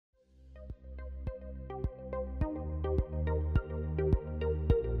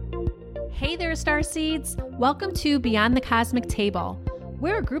Hey there, Starseeds! Welcome to Beyond the Cosmic Table.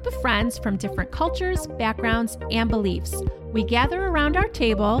 We're a group of friends from different cultures, backgrounds, and beliefs. We gather around our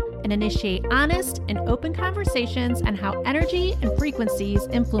table and initiate honest and open conversations on how energy and frequencies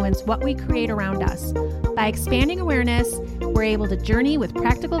influence what we create around us. By expanding awareness, we're able to journey with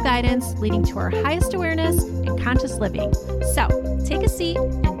practical guidance, leading to our highest awareness and conscious living. So, take a seat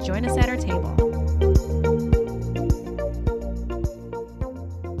and join us at our table.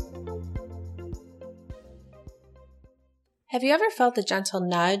 Have you ever felt a gentle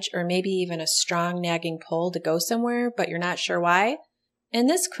nudge or maybe even a strong nagging pull to go somewhere, but you're not sure why? In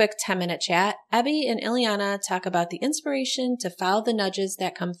this quick 10-minute chat, Abby and Ileana talk about the inspiration to follow the nudges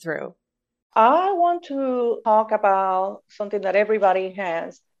that come through. I want to talk about something that everybody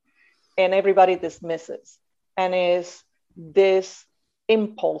has and everybody dismisses, and is this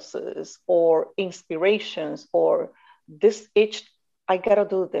impulses or inspirations or this itch. I gotta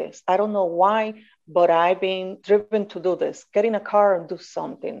do this. I don't know why, but I've been driven to do this. Get in a car and do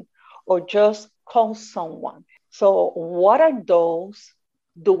something, or just call someone. So what are those?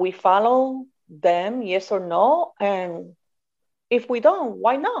 Do we follow them? Yes or no? And if we don't,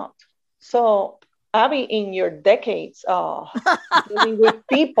 why not? So Abby, in your decades dealing with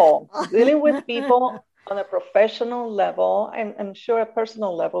people on a professional level, and I'm sure a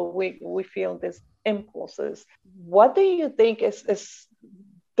personal level, we feel these impulses. What do you think is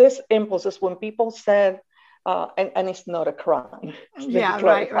this impulses when people said, and it's not a crime. Yeah,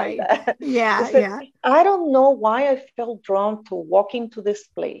 right. That. Yeah. I don't know why I felt drawn to walk into this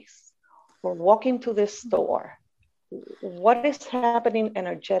place or walk into this store. What is happening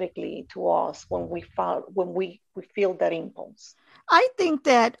energetically to us when we feel that impulse? I think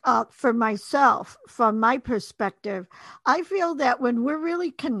that for myself, from my perspective, I feel that when we're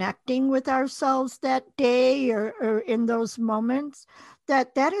really connecting with ourselves that day or in those moments,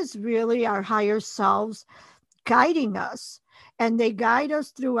 that is really our higher selves guiding us. And they guide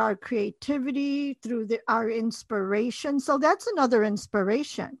us through our creativity, through our inspiration. So that's another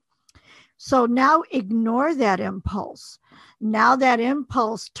inspiration. So now ignore that impulse. Now that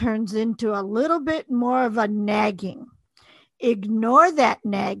impulse turns into a little bit more of a nagging. Ignore that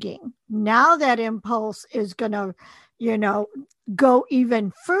nagging. Now that impulse is going to, go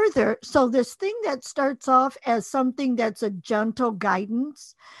even further. So this thing that starts off as something that's a gentle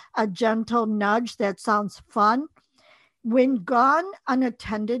guidance, a gentle nudge that sounds fun, when gone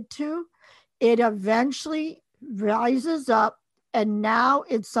unattended to, it eventually rises up. And now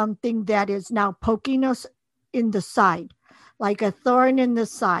it's something that is now poking us in the side, like a thorn in the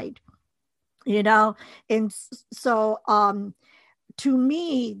side, And so to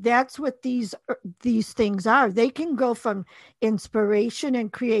me, that's what these things are. They can go from inspiration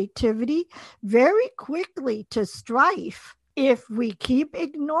and creativity very quickly to strife if we keep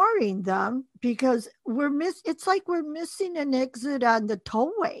ignoring them, because it's like we're missing an exit on the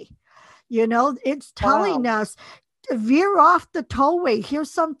tollway. It's telling us, veer off the tollway.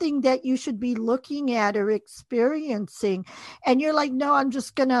 Here's something that you should be looking at or experiencing. And you're like, no, I'm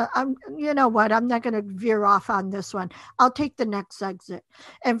not going to veer off on this one. I'll take the next exit.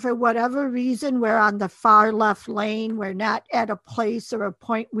 And for whatever reason, we're on the far left lane. We're not at a place or a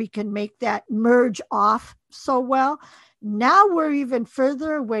point we can make that merge off so well. Now we're even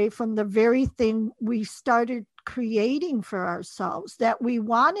further away from the very thing we started creating for ourselves that we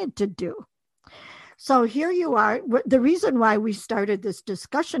wanted to do. So here you are. The reason why we started this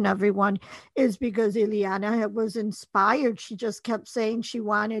discussion, everyone, is because Ileana was inspired. She just kept saying she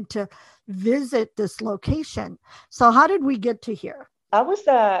wanted to visit this location. So how did we get to here? I was,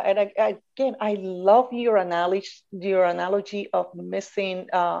 I love your analogy of missing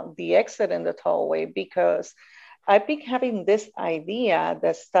the exit in the tollway, because I've been having this idea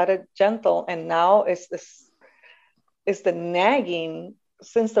that started gentle and now is the nagging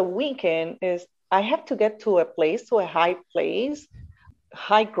since the weekend is, I have to get to a high place,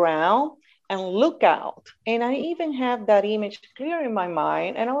 high ground, and look out. And I even have that image clear in my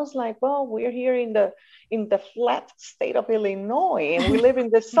mind. And I was like, well, we're here in the flat state of Illinois, and we live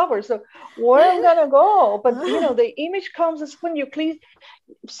in the suburbs. So where am I gonna go? But the image comes is when you clean.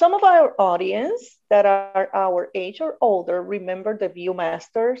 Some of our audience that are our age or older remember the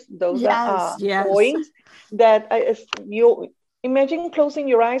Viewmasters, those toys that you. Imagine closing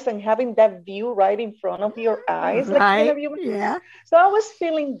your eyes and having that view right in front of your eyes. Right. Yeah. So I was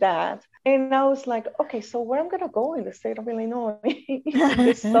feeling that. And I was like, okay, so where I'm going to go in the state of Illinois, in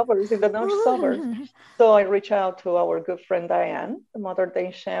the north suburbs. So I reached out to our good friend, Diane, the Mother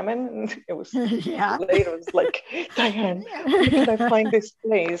Day Shaman. And it was later, it was like, Diane, where can I find this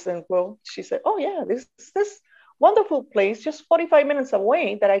place? And well, she said, oh yeah, this wonderful place, just 45 minutes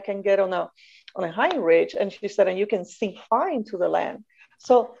away that I can get on a high ridge. And she said, and you can see far into the land.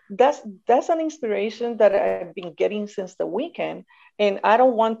 So that's an inspiration that I've been getting since the weekend. And I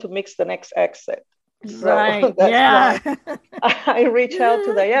don't want to mix the next exit. So right. that's Yeah. why I reach out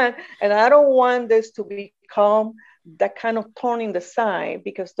to Diane, and I don't want this to become that kind of thorn in the side,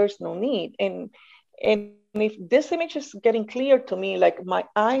 because there's no need. And if this image is getting clear to me, like my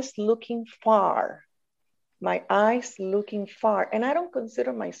eyes looking far, and I don't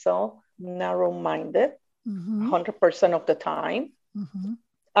consider myself narrow-minded 100% of the time. Mm-hmm.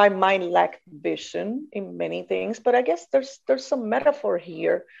 I might lack vision in many things, but I guess there's some metaphor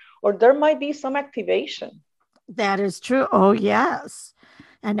here, or there might be some activation. That is true. Oh, yes.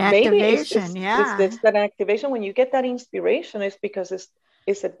 An activation. Maybe it's that activation. When you get that inspiration, it's because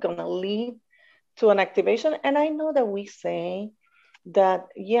is it going to lead to an activation? And I know that we say that,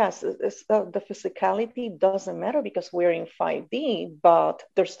 yes, the physicality doesn't matter because we're in 5D, but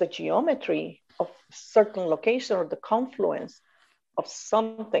there's the geometry of certain location or the confluence of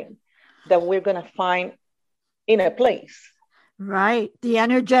something that we're going to find in a place. Right. The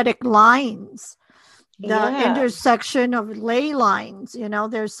energetic lines, the intersection of ley lines,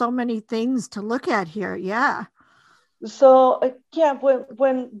 there's so many things to look at here. Yeah. So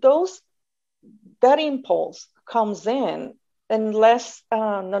when that impulse comes in, and let's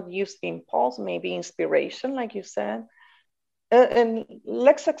not use impulse, maybe inspiration, like you said, and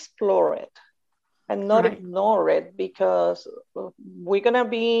let's explore it and not ignore it, because we're gonna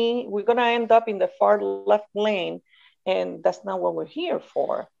end up in the far left lane, and that's not what we're here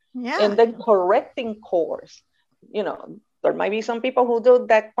for. Yeah. And then correcting course, there might be some people who do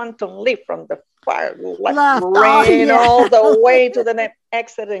that quantum leap from the far left lane all the way to the next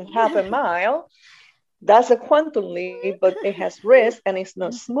exit in half a mile. That's a quantum leap, but it has risk and it's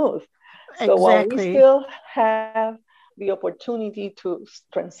not smooth. So while we still have the opportunity to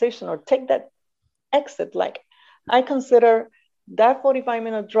transition or take that exit, like I consider that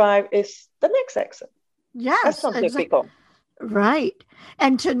 45-minute drive is the next exit. Yes. That's not difficult. Right.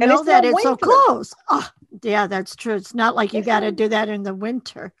 And to know that it's so close. Oh, yeah, that's true. It's not like you got to do that in the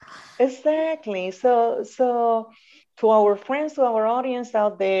winter. Exactly. So to our friends, to our audience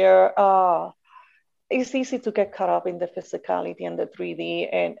out there, it's easy to get caught up in the physicality and the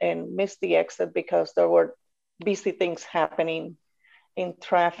 3D and miss the exit because there were busy things happening in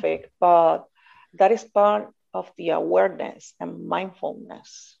traffic. But that is part of the awareness and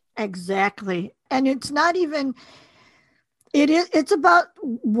mindfulness. Exactly. And it's not even, it's about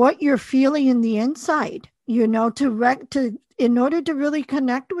what you're feeling in the inside, in order to really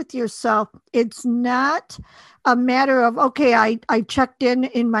connect with yourself. It's not a matter of, okay, I checked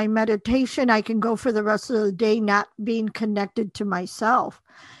in my meditation, I can go for the rest of the day not being connected to myself.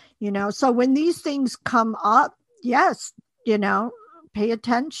 So when these things come up, yes, pay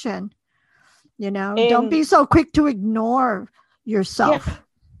attention, don't be so quick to ignore yourself. Yeah.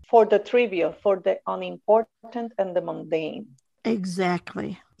 For the trivial, for the unimportant and the mundane.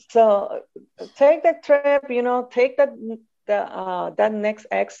 Exactly. So take that trip, take that next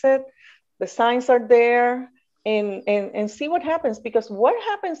exit. The signs are there, and see what happens. Because what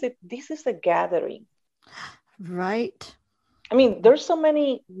happens if this is a gathering? Right. I mean, there's so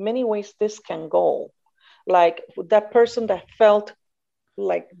many ways this can go. Like that person that felt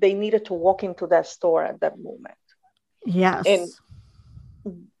like they needed to walk into that store at that moment. Yes. And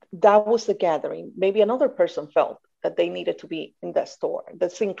that was the gathering. Maybe another person felt that they needed to be in that store, the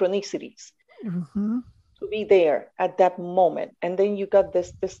synchronicities, to be there at that moment. And then you got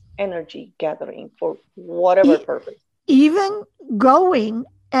this energy gathering for whatever purpose. Even going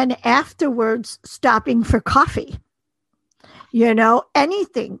and afterwards stopping for coffee,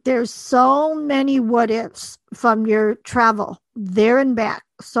 anything. There's so many what ifs from your travel there and back.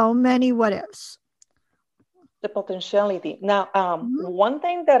 So many what ifs. The potentiality. Now, one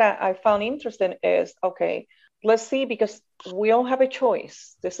thing that I found interesting is, okay, let's see, because we all have a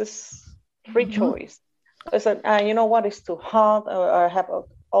choice. This is free choice. I said, you know what, it's too hot, or I have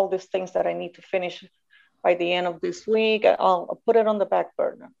all these things that I need to finish by the end of this week. I'll put it on the back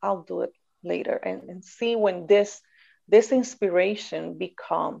burner. I'll do it later, and see when this inspiration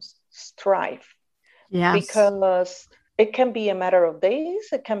becomes strife. Yes. Because it can be a matter of days,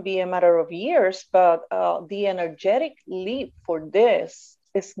 it can be a matter of years, but the energetic leap for this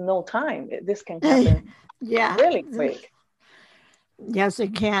is no time. This can happen really quick. Yes,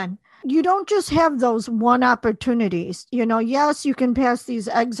 it can. You don't just have those one opportunities. Yes, you can pass these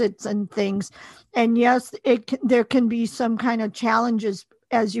exits and things. And yes, there can be some kind of challenges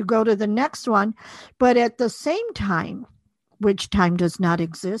as you go to the next one. But at the same time, which time does not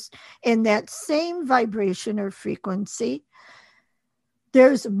exist, in that same vibration or frequency,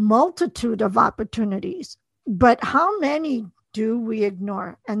 there's a multitude of opportunities. But how many do we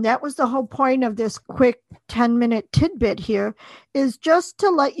ignore? And that was the whole point of this quick 10-minute tidbit here, is just to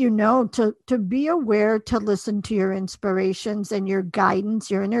let you know, to be aware, to listen to your inspirations and your guidance,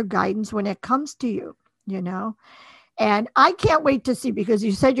 your inner guidance when it comes to you, you know. And I can't wait to see, because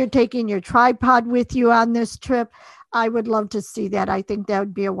you said you're taking your tripod with you on this trip. I would love to see that. I think that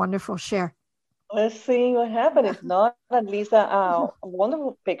would be a wonderful share. Let's see what happens. If not, at least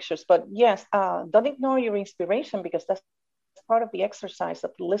wonderful pictures. But yes, don't ignore your inspiration, because that's part of the exercise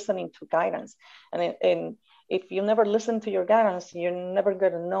of listening to guidance. And if you never listen to your guidance, you're never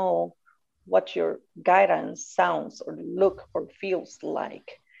going to know what your guidance sounds or look or feels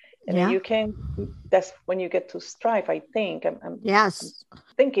like. And you can, that's when you get to strive, I think. I'm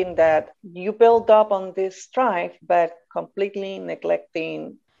thinking that you build up on this strive, but completely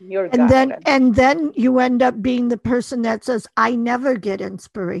neglecting your guidance. And then you end up being the person that says, I never get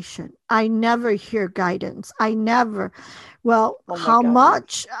inspiration. I never hear guidance. I never. Well, how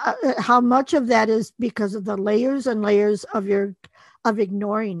much of that is because of the layers and layers of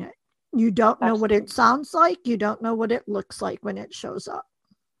ignoring it? You don't know what it sounds like. You don't know what it looks like when it shows up.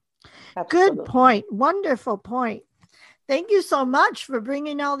 Absolutely. Good point. Wonderful point. Thank you so much for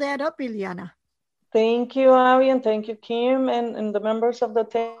bringing all that up, Ileana. Thank you, Abby, and thank you, Kim, and the members of the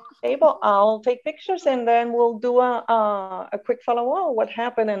table. I'll take pictures, and then we'll do a quick follow-up. What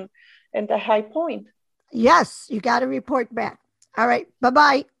happened and the high point. Yes, you got to report back. All right.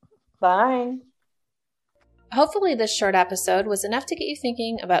 Bye-bye. Bye. Hopefully this short episode was enough to get you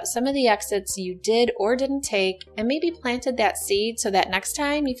thinking about some of the exits you did or didn't take, and maybe planted that seed so that next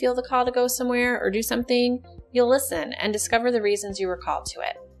time you feel the call to go somewhere or do something, you'll listen and discover the reasons you were called to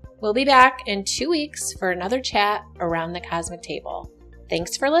it. We'll be back in 2 weeks for another chat around the cosmic table.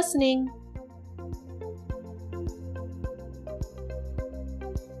 Thanks for listening.